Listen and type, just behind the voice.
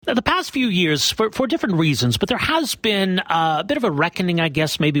Now, the past few years, for different reasons, but there has been a bit of a reckoning, I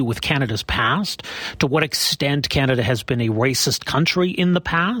guess, maybe with Canada's past, to what extent Canada has been a racist country in the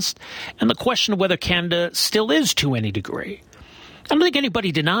past, and the question of whether Canada still is to any degree. I don't think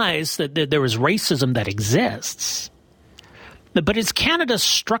anybody denies that there is racism that exists. But is Canada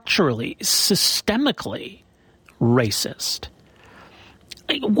structurally, systemically racist?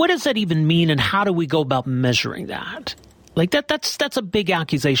 What does that even mean, and how do we go about measuring that? Like that's a big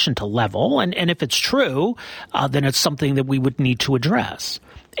accusation to level, and if it's true, then it's something that we would need to address.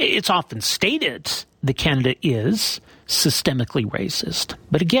 It's often stated that Canada is systemically racist.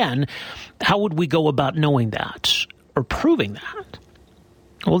 But again, how would we go about knowing that or proving that?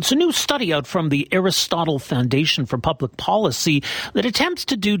 Well, it's a new study out from the Aristotle Foundation for Public Policy that attempts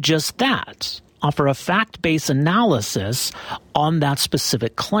to do just that, offer a fact-based analysis on that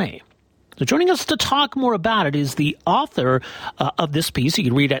specific claim. So joining us to talk more about it is the author of this piece. You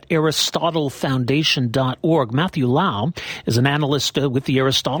can read at aristotlefoundation.org. Matthew Lau is an analyst with the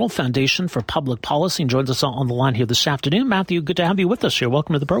Aristotle Foundation for Public Policy and joins us on the line here this afternoon. Matthew, good to have you with us here.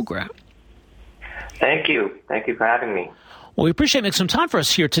 Welcome to the program. Thank you. Thank you for having me. Well, we appreciate making some time for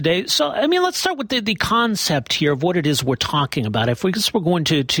us here today. So, let's start with the concept here of what it is we're talking about. If we're going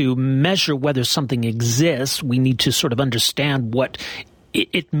to measure whether something exists, we need to sort of understand what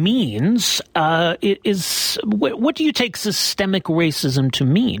it means. What do you take systemic racism to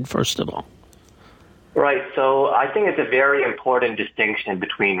mean, first of all? Right. So I think it's a very important distinction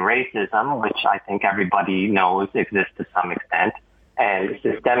between racism, which I think everybody knows exists to some extent, and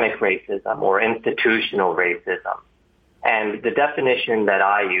systemic racism or institutional racism. And the definition that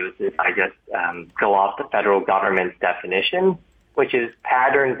I use is I just go off the federal government's definition, which is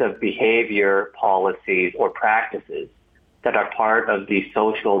patterns of behavior, policies, or practices that are part of the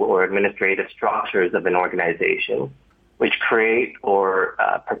social or administrative structures of an organization, which create or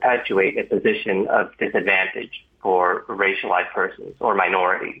perpetuate a position of disadvantage for racialized persons or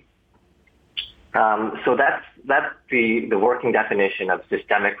minorities. So that's the working definition of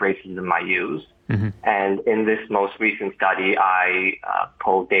systemic racism I use. Mm-hmm. And in this most recent study, I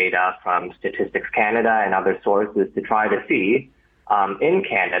pulled data from Statistics Canada and other sources to try to see, in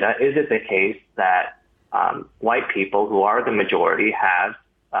Canada, is it the case that white people, who are the majority, have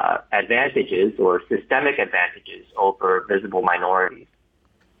advantages or systemic advantages over visible minorities?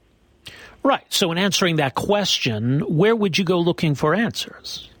 Right. So in answering that question, where would you go looking for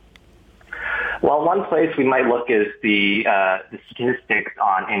answers? Well, one place we might look is the statistics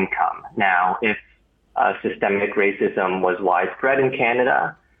on income. Now, if systemic racism was widespread in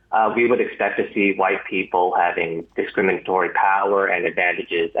Canada, we would expect to see white people having discriminatory power and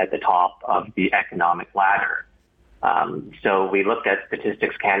advantages at the top of the economic ladder. So we looked at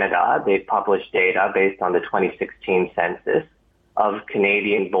Statistics Canada. They published data based on the 2016 census of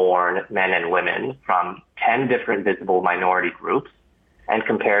Canadian-born men and women from 10 different visible minority groups, and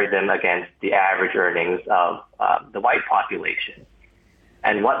compared them against the average earnings of the white population.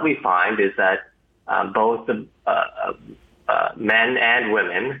 And what we find is that both the men and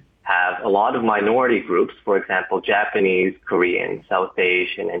women have a lot of minority groups, for example, Japanese, Korean, South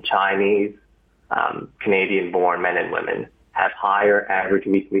Asian, and Chinese Canadian-born men and women have higher average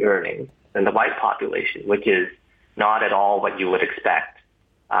weekly earnings than the white population, which is not at all what you would expect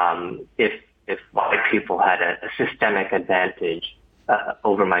if white people had a systemic advantage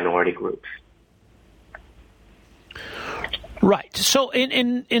over minority groups. Right. So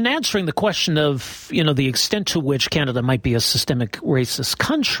in answering the question of, the extent to which Canada might be a systemic racist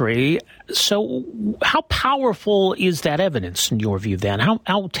country, so how powerful is that evidence in your view then?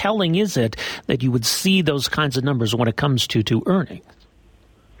 How telling is it that you would see those kinds of numbers when it comes to earnings?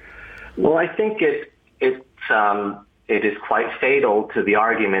 Well, I think it is quite fatal to the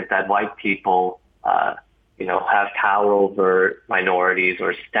argument that white people have power over minorities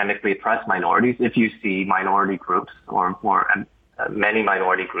or systemically oppressed minorities if you see minority groups or many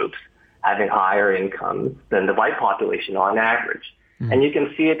minority groups having higher incomes than the white population on average. Mm-hmm. And you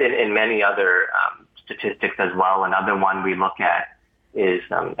can see it in many other statistics as well. Another one we look at is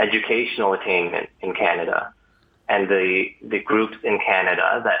educational attainment in Canada. And the groups in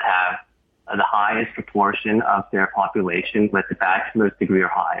Canada that have the highest proportion of their population with a bachelor's degree or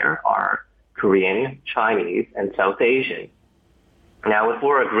higher are Korean, Chinese, and South Asian. Now, if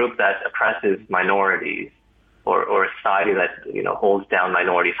we're a group that oppresses minorities or a society that holds down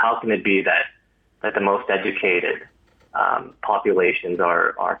minorities, how can it be that the most educated populations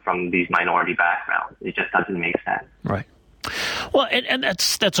are from these minority backgrounds? It just doesn't make sense. Right. Well, and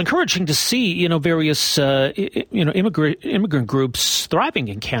that's encouraging to see, various, immigrant groups thriving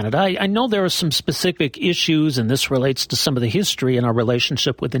in Canada. I know there are some specific issues, and this relates to some of the history in our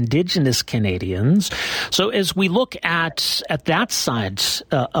relationship with Indigenous Canadians. So as we look at that side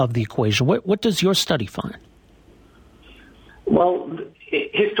of the equation, what does your study find? Well,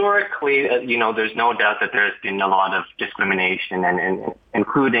 historically, there's no doubt that there's been a lot of discrimination, and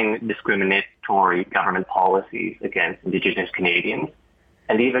including discriminatory government policies against Indigenous Canadians.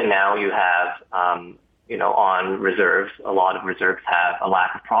 And even now you have, on reserves, a lot of reserves have a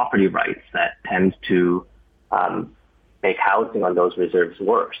lack of property rights that tends to make housing on those reserves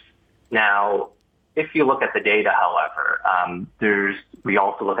worse. Now, if you look at the data, however, we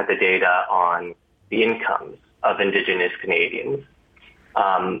also look at the data on the incomes of Indigenous Canadians.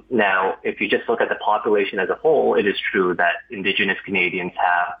 Now, if you just look at the population as a whole, it is true that Indigenous Canadians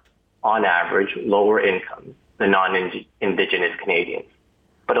have, on average, lower incomes than non-Indigenous Canadians.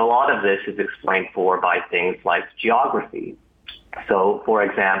 But a lot of this is explained for by things like geography. So, for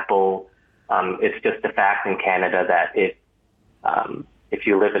example, it's just a fact in Canada that if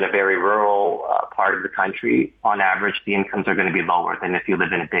you live in a very rural part of the country, on average, the incomes are going to be lower than if you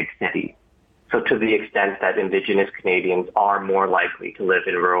live in a big city. So to the extent that Indigenous Canadians are more likely to live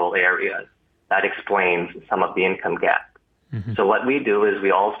in rural areas, that explains some of the income gap. Mm-hmm. So what we do is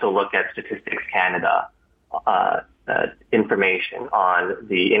we also look at Statistics Canada information on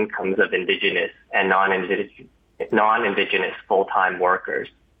the incomes of Indigenous and non-Indigenous full-time workers,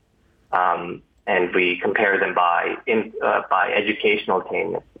 and we compare them by educational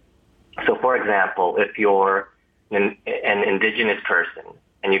attainment. So, for example, if you're an Indigenous person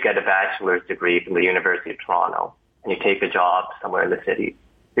and you get a bachelor's degree from the University of Toronto, and you take a job somewhere in the city,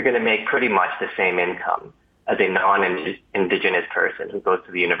 you're going to make pretty much the same income as a non-Indigenous person who goes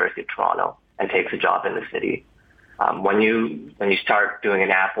to the University of Toronto and takes a job in the city. When you start doing an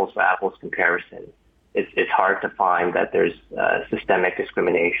apples to apples comparison, it's hard to find that there's systemic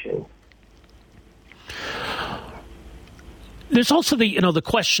discrimination. There's also the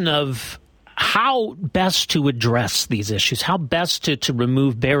question of how best to address these issues, how best to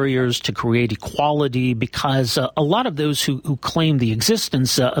remove barriers to create equality, because a lot of those who claim the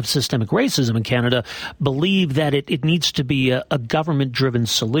existence of systemic racism in Canada believe that it needs to be a government-driven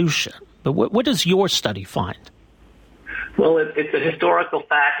solution. But what does your study find? Well, it's a historical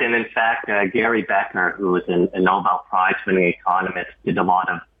fact, and in fact, Gary Becker, who is a Nobel Prize-winning economist, did a lot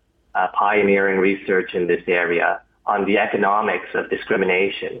of pioneering research in this area on the economics of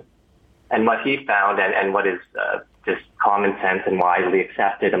discrimination. And what he found, and what is just common sense and widely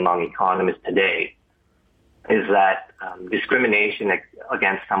accepted among economists today, is that discrimination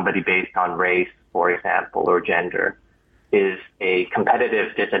against somebody based on race, for example, or gender, is a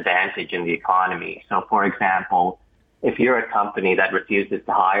competitive disadvantage in the economy. So, for example, if you're a company that refuses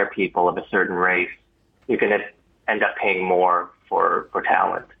to hire people of a certain race, you're going to end up paying more for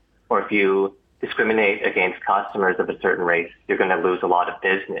talent. Or if you discriminate against customers of a certain race, you're going to lose a lot of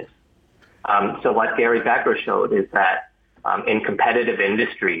business. So what Gary Becker showed is that in competitive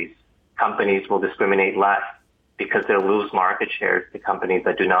industries, companies will discriminate less because they'll lose market shares to companies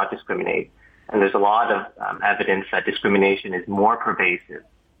that do not discriminate. And there's a lot of evidence that discrimination is more pervasive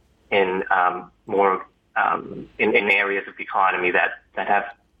in in areas of the economy that have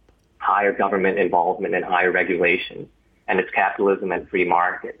higher government involvement and higher regulation. And it's capitalism and free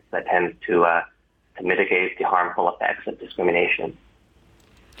markets that tends to mitigate the harmful effects of discrimination.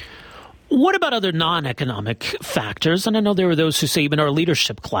 What about other non-economic factors? And I know there are those who say even our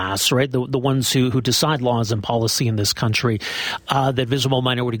leadership class, right, the ones who decide laws and policy in this country, that visible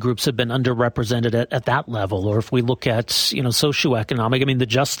minority groups have been underrepresented at that level. Or if we look at, socioeconomic, the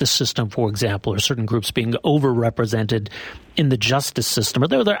justice system, for example, or certain groups being overrepresented in the justice system. Are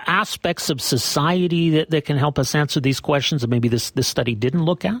there other aspects of society that can help us answer these questions that maybe this study didn't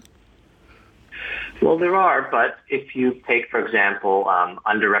look at? Well, there are, but if you take, for example,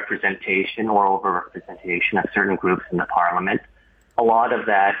 underrepresentation or overrepresentation of certain groups in the parliament, a lot of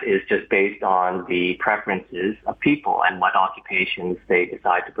that is just based on the preferences of people and what occupations they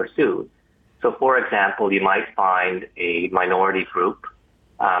decide to pursue. So, for example, you might find a minority group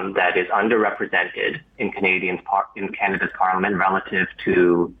that is underrepresented in Canada's parliament relative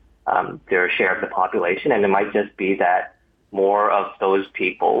to their share of the population, and it might just be that more of those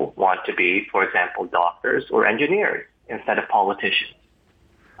people want to be, for example, doctors or engineers instead of politicians.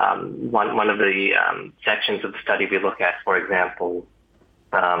 One of the sections of the study we look at, for example,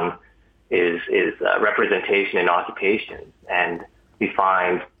 is representation in occupations. And we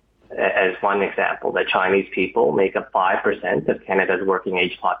find, as one example, that Chinese people make up 5% of Canada's working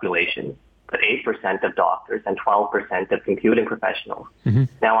age population, but 8% of doctors and 12% of computing professionals. Mm-hmm.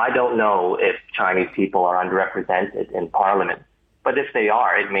 Now, I don't know if Chinese people are underrepresented in parliament, but if they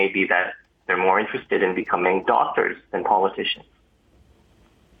are, it may be that they're more interested in becoming doctors than politicians.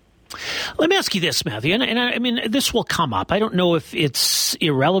 Let me ask you this, Matthew, and I mean, this will come up. I don't know if it's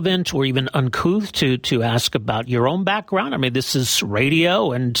irrelevant or even uncouth to ask about your own background. I mean, this is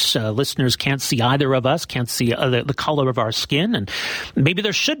radio, and listeners can't see either of us, can't see the color of our skin, and maybe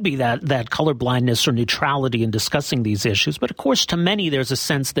there should be that colorblindness or neutrality in discussing these issues. But of course, to many, there's a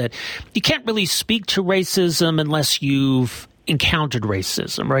sense that you can't really speak to racism unless you've encountered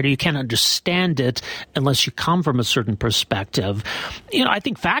racism, right? You can't understand it unless you come from a certain perspective. You know, I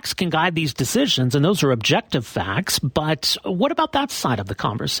think facts can guide these decisions, and those are objective facts. But what about that side of the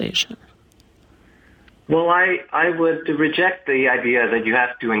conversation? Well, I would reject the idea that you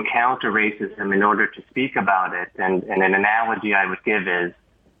have to encounter racism in order to speak about it. And an analogy I would give is,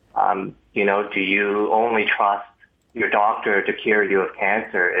 do you only trust your doctor to cure you of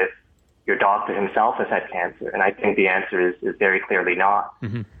cancer if your doctor himself has had cancer? And I think the answer is very clearly not.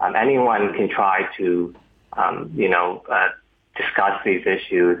 Mm-hmm. Anyone can try to, discuss these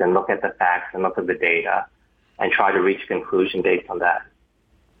issues and look at the facts and look at the data and try to reach a conclusion based on that.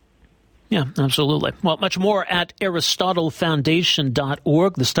 Yeah, absolutely. Well, much more at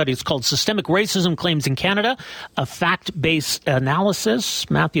AristotleFoundation.org. The study is called Systemic Racism Claims in Canada, a fact-based analysis.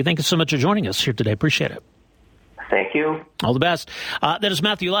 Matthew, thank you so much for joining us here today. Appreciate it. Thank you. All the best. That is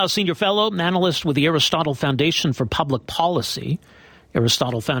Matthew Lau, Senior Fellow and Analyst with the Aristotle Foundation for Public Policy,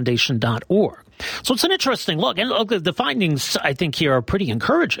 AristotleFoundation.org. So it's an interesting look. And look, the findings, I think, here are pretty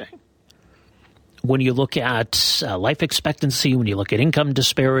encouraging. When you look at life expectancy, when you look at income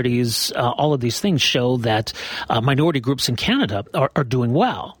disparities, all of these things show that minority groups in Canada are doing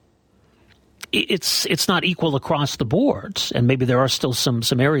well. It's not equal across the board, and maybe there are still some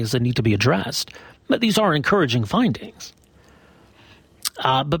areas that need to be addressed. But these are encouraging findings.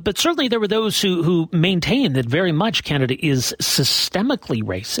 But certainly there were those who maintain that very much Canada is systemically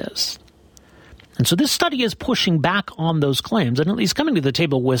racist. And so this study is pushing back on those claims, and at least coming to the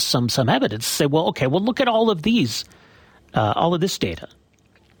table with some evidence to say, well, look at all of this data,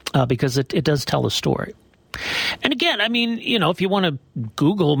 because it does tell a story. And again, I mean, if you want to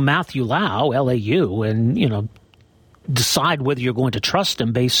Google Matthew Lau, L-A-U, and, decide whether you're going to trust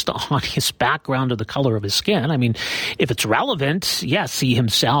him based on his background or the color of his skin. I mean, if it's relevant, yes, he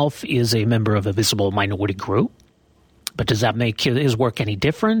himself is a member of a visible minority group. But does that make his work any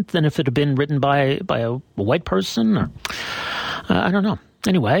different than if it had been written by a white person? Or I don't know.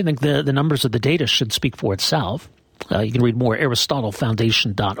 Anyway, I think the numbers of the data should speak for itself. You can read more at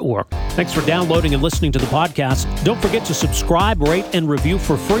AristotleFoundation.org. Thanks for downloading and listening to the podcast. Don't forget to subscribe, rate, and review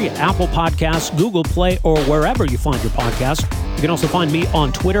for free at Apple Podcasts, Google Play, or wherever you find your podcast. You can also find me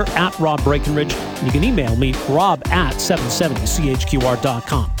on Twitter at Rob Breckenridge, and you can email me,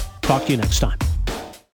 rob@770chqr.com. Talk to you next time.